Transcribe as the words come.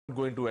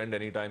Going to end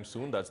anytime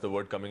soon. That's the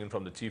word coming in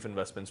from the chief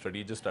investment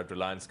strategist at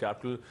Reliance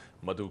Capital,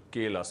 Madhu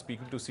Kela.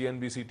 Speaking to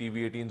CNBC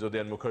TV18's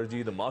Udayan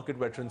Mukherjee, the market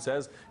veteran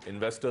says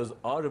investors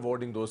are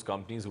rewarding those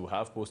companies who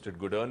have posted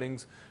good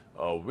earnings,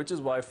 which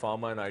is why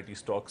pharma and IT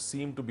stocks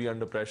seem to be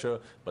under pressure.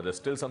 But there's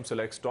still some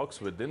select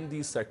stocks within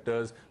these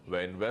sectors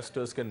where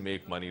investors can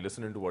make money.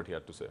 Listen into what he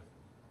had to say.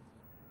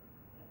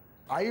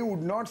 I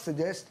would not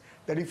suggest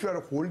that if you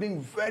are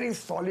holding very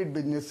solid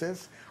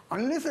businesses,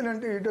 unless and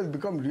until it has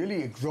become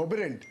really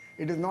exorbitant,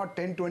 it is not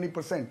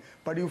 10-20%,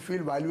 but you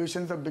feel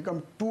valuations have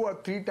become 2 or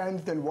 3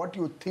 times than what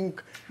you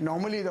think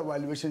normally the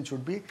valuation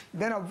should be,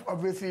 then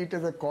obviously it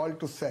is a call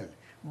to sell.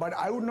 But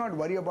I would not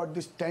worry about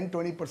this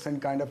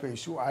 10-20% kind of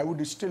issue. I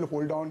would still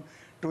hold on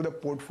to the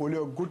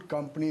portfolio of good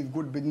companies,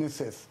 good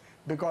businesses,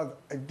 because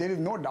there is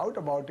no doubt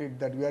about it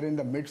that we are in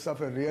the midst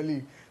of a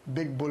really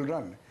big bull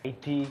run.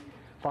 IT,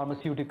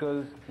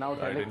 pharmaceuticals, now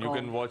right, and you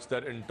can watch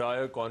that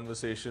entire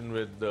conversation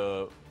with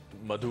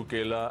Madhu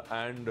Kela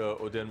and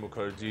Udayan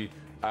Mukherjee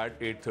at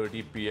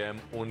 8:30 p.m.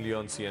 only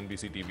on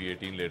CNBC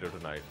TV18 later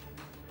tonight.